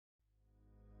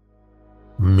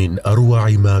من أروع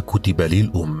ما كتب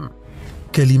للأم.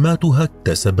 كلماتها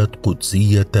اكتسبت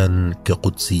قدسية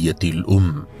كقدسية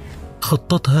الأم.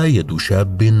 خطتها يد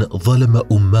شاب ظلم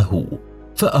أمه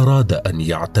فأراد أن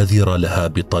يعتذر لها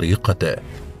بطريقته.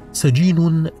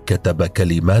 سجين كتب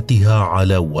كلماتها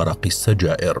على ورق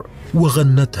السجائر،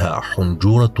 وغنتها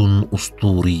حنجرة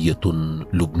أسطورية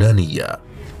لبنانية: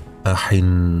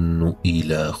 أحن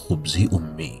إلى خبز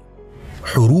أمي.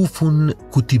 حروف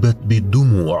كتبت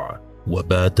بالدموع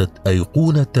وباتت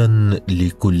أيقونة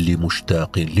لكل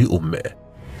مشتاق لأمه.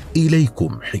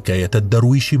 إليكم حكاية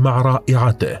الدرويش مع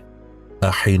رائعته: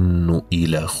 أحن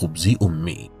إلى خبز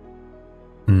أمي.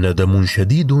 ندم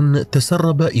شديد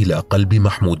تسرب إلى قلب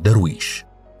محمود درويش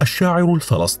الشاعر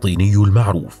الفلسطيني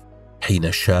المعروف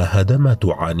حين شاهد ما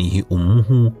تعانيه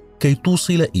أمه كي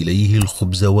توصل إليه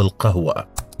الخبز والقهوة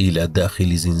إلى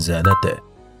داخل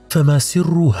زنزانته. فما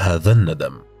سر هذا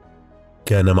الندم؟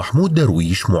 كان محمود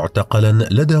درويش معتقلا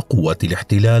لدى قوات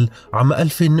الاحتلال عام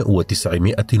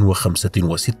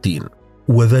 1965،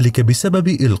 وذلك بسبب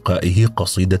إلقائه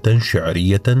قصيدة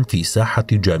شعرية في ساحة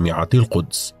جامعة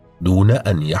القدس دون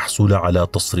أن يحصل على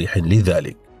تصريح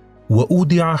لذلك،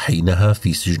 وأودع حينها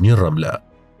في سجن الرملة.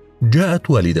 جاءت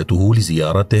والدته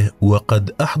لزيارته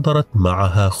وقد أحضرت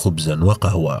معها خبزا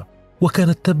وقهوة،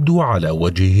 وكانت تبدو على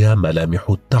وجهها ملامح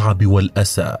التعب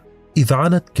والأسى، إذ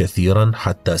عانت كثيرا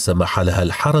حتى سمح لها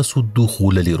الحرس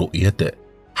الدخول لرؤيته،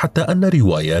 حتى أن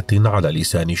روايات على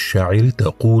لسان الشاعر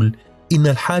تقول إن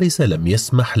الحارس لم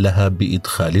يسمح لها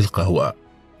بإدخال القهوة،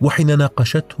 وحين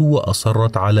ناقشته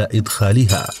وأصرت على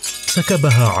إدخالها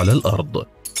سكبها على الأرض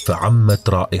فعمت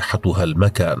رائحتها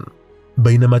المكان.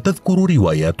 بينما تذكر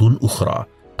روايات أخرى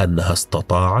أنها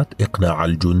استطاعت إقناع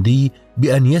الجندي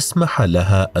بأن يسمح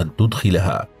لها أن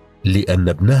تدخلها لأن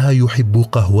ابنها يحب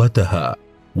قهوتها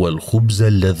والخبز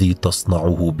الذي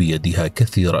تصنعه بيدها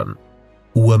كثيرا.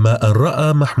 وما أن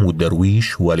رأى محمود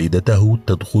درويش والدته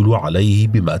تدخل عليه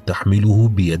بما تحمله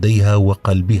بيديها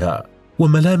وقلبها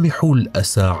وملامح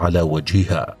الأسى على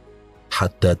وجهها،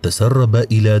 حتى تسرب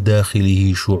إلى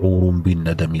داخله شعور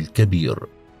بالندم الكبير،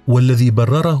 والذي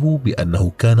برره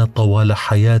بأنه كان طوال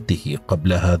حياته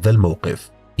قبل هذا الموقف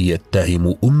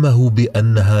يتهم أمه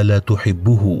بأنها لا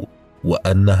تحبه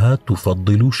وأنها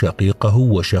تفضل شقيقه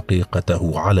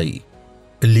وشقيقته عليه،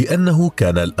 لأنه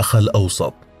كان الأخ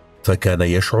الأوسط، فكان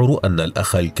يشعر أن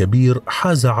الأخ الكبير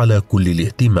حاز على كل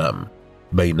الاهتمام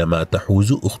بينما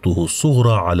تحوز أخته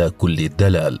الصغرى على كل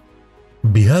الدلال.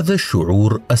 بهذا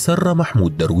الشعور أسر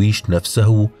محمود درويش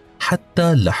نفسه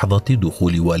حتى لحظة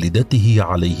دخول والدته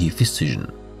عليه في السجن،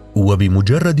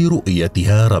 وبمجرد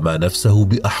رؤيتها رمى نفسه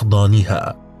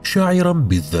بأحضانها شاعرا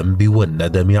بالذنب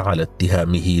والندم على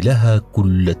اتهامه لها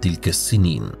كل تلك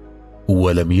السنين،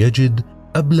 ولم يجد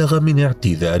أبلغ من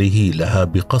اعتذاره لها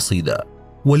بقصيدة.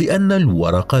 ولأن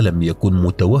الورق لم يكن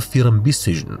متوفرا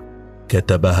بالسجن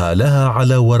كتبها لها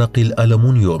على ورق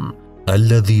الألمنيوم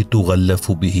الذي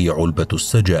تغلف به علبة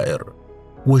السجائر،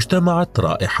 واجتمعت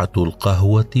رائحة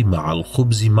القهوة مع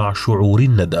الخبز مع شعور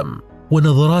الندم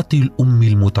ونظرات الأم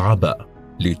المتعبة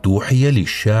لتوحي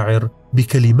للشاعر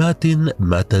بكلمات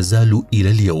ما تزال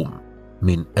إلى اليوم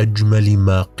من أجمل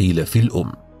ما قيل في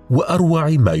الأم وأروع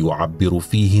ما يعبر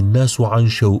فيه الناس عن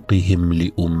شوقهم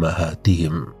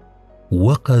لأمهاتهم.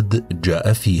 وقد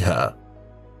جاء فيها: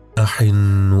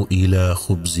 أحن إلى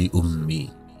خبز أمي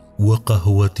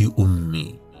وقهوة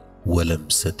أمي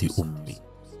ولمسة أمي،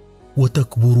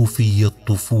 وتكبر في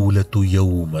الطفولة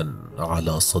يوما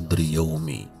على صدر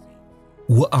يومي،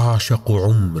 وأعشق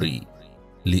عمري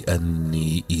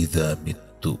لأني إذا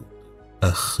مت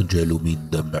أخجل من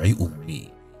دمع أمي.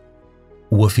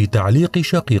 وفي تعليق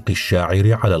شقيق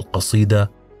الشاعر على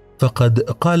القصيدة فقد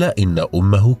قال إن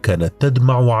أمه كانت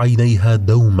تدمع عينيها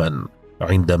دوما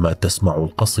عندما تسمع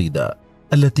القصيدة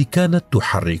التي كانت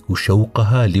تحرك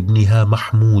شوقها لابنها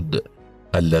محمود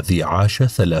الذي عاش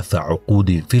 3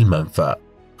 عقود في المنفى،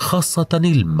 خاصة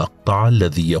المقطع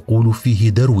الذي يقول فيه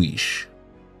درويش: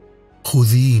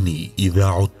 خذيني إذا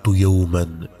عدت يوما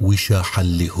وشاحا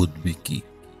لهدبك،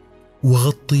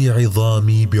 وغطي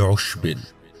عظامي بعشب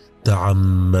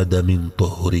تعمد من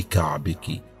طهر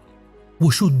كعبك،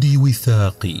 وشدي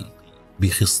وثاقي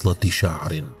بخصلة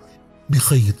شعر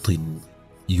بخيط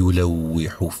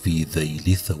يلوح في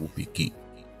ذيل ثوبك.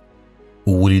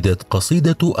 ولدت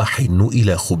قصيدة أحن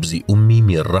إلى خبز أمي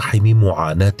من رحم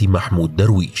معاناة محمود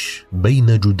درويش بين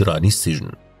جدران السجن،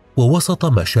 ووسط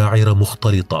مشاعر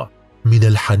مختلطة من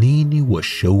الحنين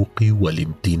والشوق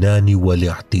والامتنان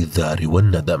والاعتذار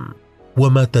والندم،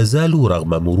 وما تزال رغم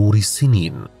مرور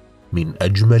السنين من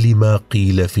أجمل ما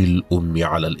قيل في الأم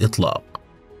على الإطلاق.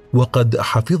 وقد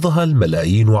حفظها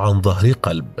الملايين عن ظهر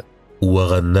قلب،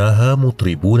 وغناها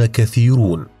مطربون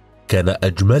كثيرون وكان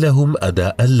أجملهم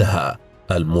أداء لها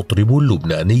المطرب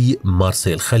اللبناني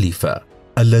مارسيل خليفة،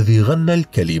 الذي غنى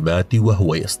الكلمات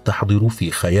وهو يستحضر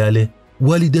في خياله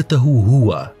والدته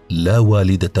هو لا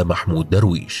والدة محمود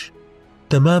درويش،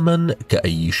 تماما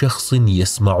كأي شخص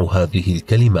يسمع هذه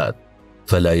الكلمات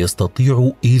فلا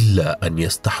يستطيع إلا أن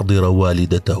يستحضر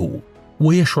والدته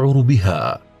ويشعر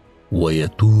بها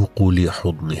ويتوق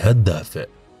لحضنها الدافئ.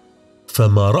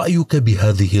 فما رأيك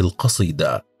بهذه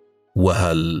القصيدة؟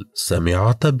 وهل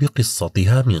سمعت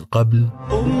بقصتها من قبل؟